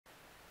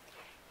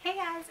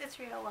guys, it's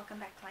Rio. Welcome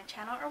back to my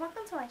channel, or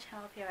welcome to my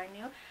channel if you are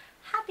new.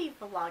 Happy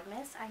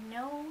Vlogmas. I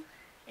know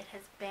it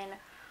has been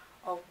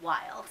a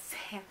while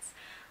since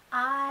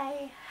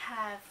I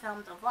have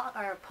filmed a vlog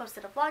or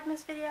posted a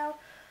Vlogmas video,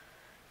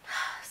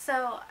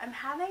 so I'm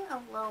having a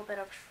little bit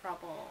of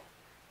trouble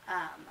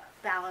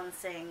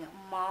balancing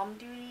mom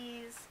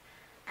duties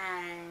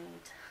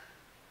and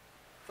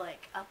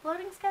like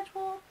uploading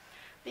schedule,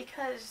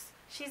 because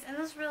she's in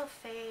this real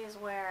phase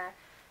where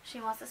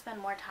she wants to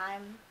spend more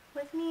time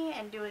with me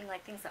and doing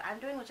like things that I'm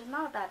doing, which is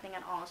not a bad thing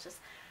at all. It's just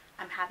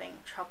I'm having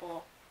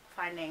trouble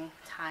finding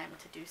time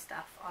to do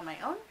stuff on my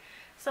own.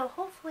 So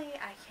hopefully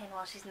I can,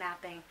 while she's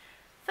napping,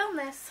 film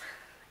this,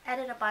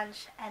 edit a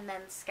bunch, and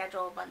then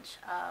schedule a bunch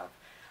of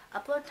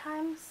upload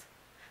times.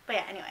 But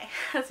yeah, anyway,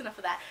 that's enough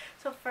of that.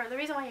 So for the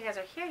reason why you guys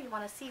are here, you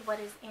want to see what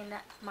is in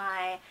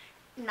my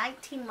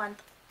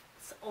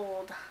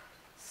 19-month-old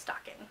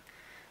stocking.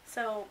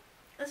 So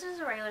this is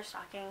a regular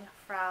stocking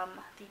from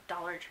the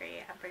Dollar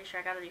Tree. I'm pretty sure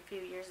I got it a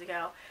few years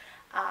ago.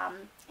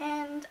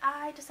 And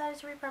I decided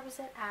to repurpose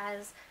it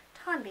as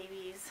Ton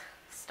Baby's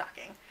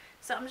stocking.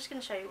 So I'm just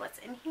going to show you what's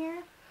in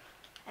here.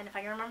 And if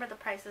I can remember the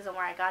prices and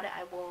where I got it,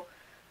 I will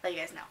let you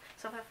guys know.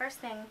 So the first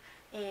thing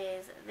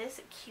is this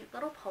cute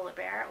little polar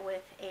bear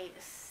with a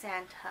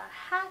Santa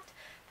hat.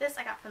 This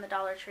I got from the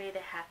Dollar Tree. They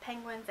have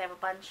penguins. They have a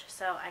bunch.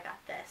 So I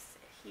got this.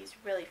 He's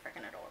really freaking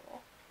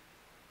adorable.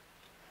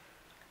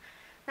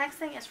 Next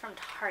thing is from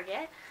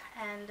Target,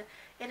 and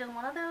it is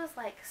one of those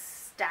like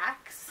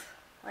stacks,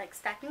 like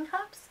stacking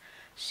cups.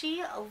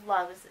 She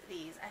loves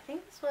these. I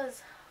think this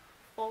was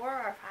 $4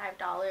 or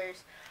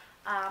 $5,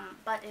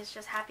 but it's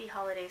just Happy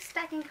Holidays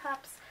stacking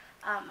cups.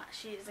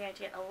 She is going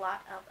to get a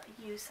lot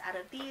of use out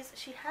of these.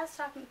 She has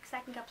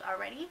stacking cups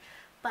already,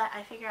 but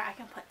I figure I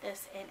can put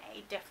this in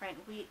a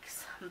different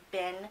week's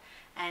bin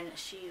and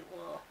she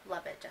will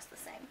love it just the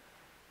same.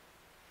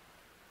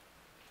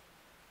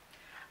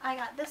 I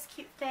got this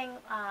cute thing,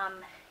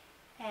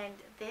 and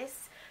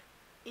this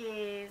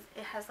is,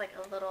 it has like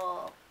a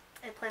little,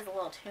 it plays a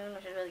little tune,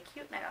 which is really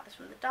cute, and I got this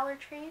from the Dollar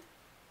Tree.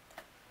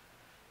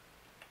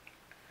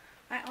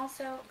 I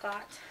also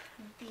got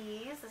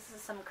these. This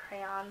is some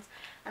crayons,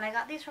 and I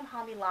got these from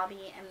Hobby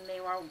Lobby, and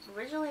they were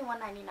originally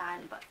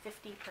 $1.99, but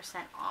 50%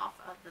 off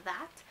of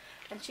that,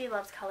 and she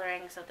loves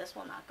coloring, so this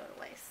will not go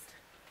to waste.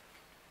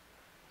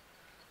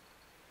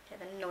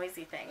 Okay, the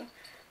noisy thing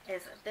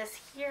is this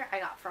here I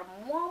got from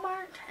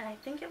Walmart, and I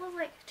think it was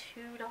like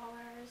 $2.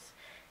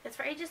 It's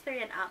for ages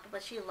 3 and up,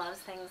 but she loves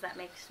things that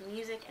makes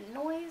music and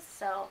noise,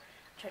 so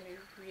I'm trying to be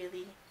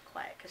really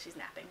quiet because she's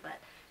napping, but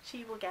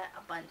she will get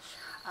a bunch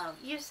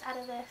of use out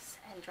of this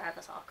and drive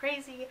us all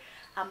crazy,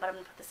 but I'm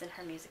going to put this in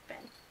her music bin.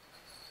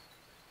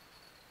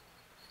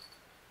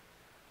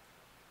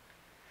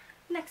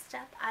 Next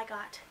up, I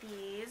got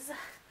these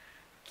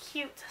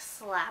cute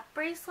slap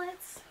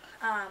bracelets.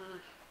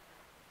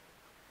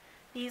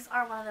 These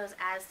are one of those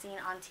as seen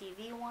on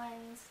TV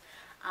ones,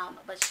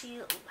 but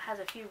she has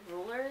a few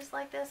rulers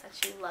like this, and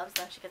she loves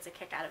them. She gets a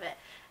kick out of it,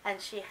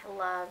 and she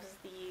loves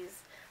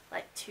these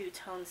like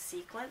two-tone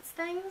sequence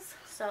things.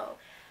 So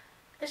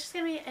it's just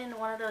going to be in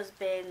one of those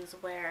bins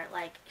where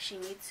like she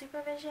needs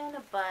supervision,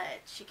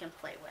 but she can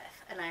play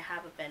with, and I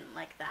have a bin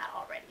like that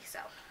already. So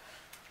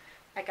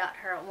I got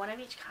her one of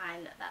each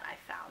kind that I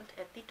found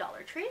at the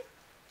Dollar Tree.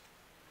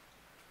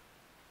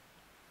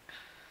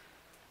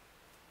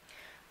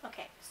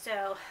 Okay,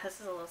 so this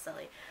is a little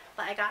silly,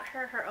 but I got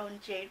her her own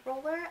jade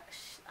roller.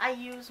 I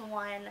use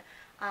one,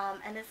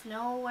 and it's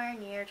nowhere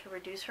near to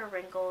reduce her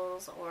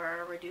wrinkles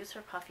or reduce her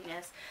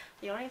puffiness.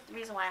 The only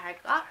reason why I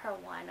got her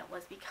one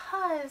was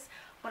because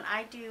when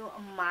I do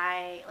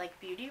my like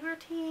beauty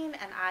routine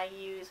and I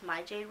use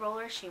my jade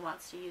roller, she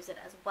wants to use it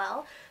as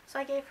well. So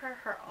I gave her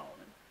her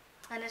own.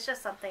 And it's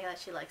just something that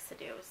she likes to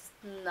do. It's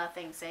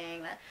nothing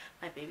saying that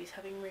my baby's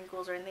having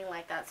wrinkles or anything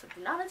like that, so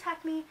do not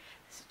attack me.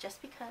 This is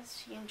just because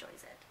she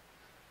enjoys it.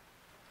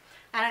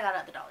 And I got it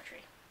at the Dollar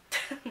Tree.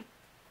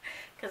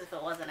 Because if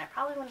it wasn't, I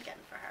probably wouldn't get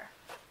it for her.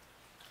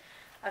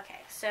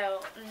 Okay,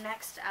 so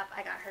next up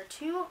I got her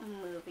 2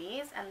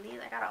 movies, and these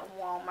I got at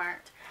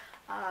Walmart.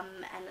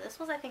 And this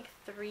was I think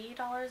 $3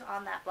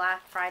 on that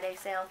Black Friday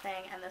sale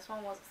thing, and this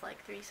one was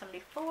like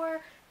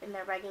 $3.74 in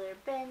their regular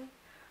bin.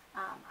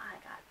 I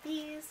got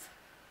these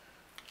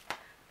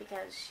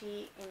because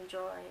she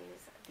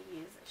enjoys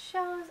these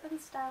shows and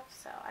stuff,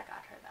 so I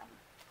got her them.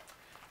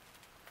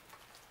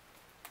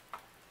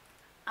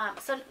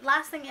 So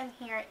last thing in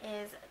here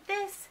is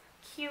this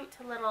cute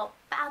little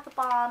bath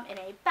bomb in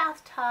a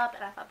bathtub,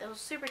 and I thought that was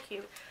super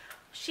cute.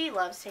 She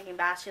loves taking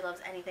baths. She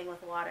loves anything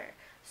with water.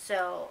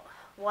 So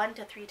 1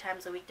 to 3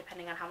 times a week,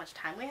 depending on how much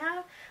time we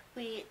have,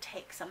 we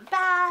take some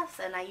baths,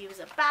 and I use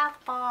a bath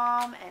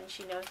bomb, and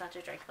she knows not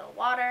to drink the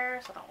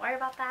water, so don't worry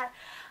about that.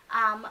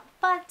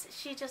 But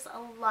she just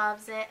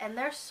loves it, and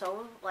they're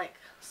so like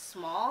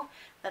small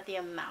that the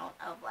amount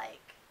of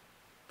like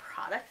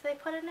product they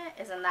put in it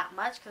isn't that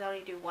much, because I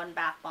only do 1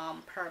 bath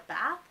bomb per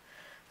bath.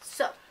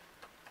 So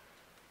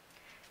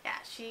yeah,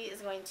 she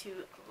is going to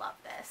love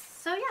this.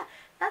 So yeah,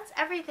 that's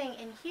everything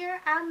in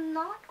here. I'm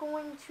not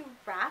going to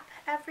wrap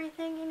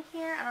everything in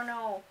here. I don't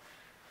know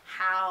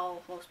how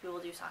most people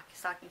do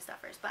stocking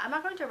stuffers, but I'm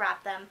not going to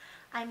wrap them.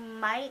 I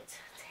might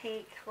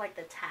take like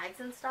the tags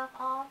and stuff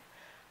off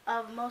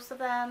of most of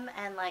them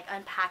and like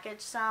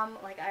unpackage some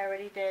like I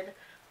already did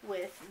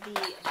with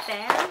the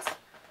bands.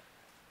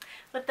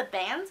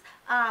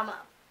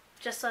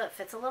 Just so it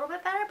fits a little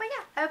bit better. But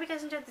yeah, I hope you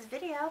guys enjoyed this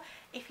video.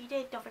 If you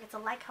did, don't forget to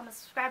like, comment,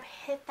 subscribe,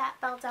 hit that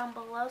bell down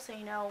below so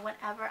you know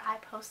whenever I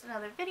post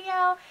another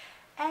video.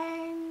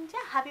 And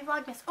yeah, happy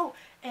Vlogmas. Oh,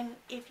 and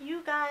if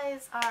you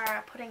guys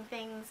are putting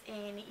things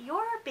in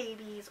your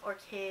babies or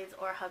kids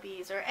or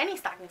hubbies or any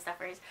stocking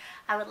stuffers,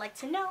 I would like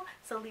to know.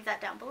 So leave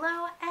that down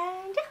below.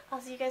 And yeah, I'll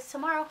see you guys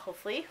tomorrow,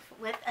 hopefully,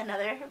 with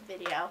another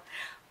video.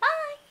 Bye!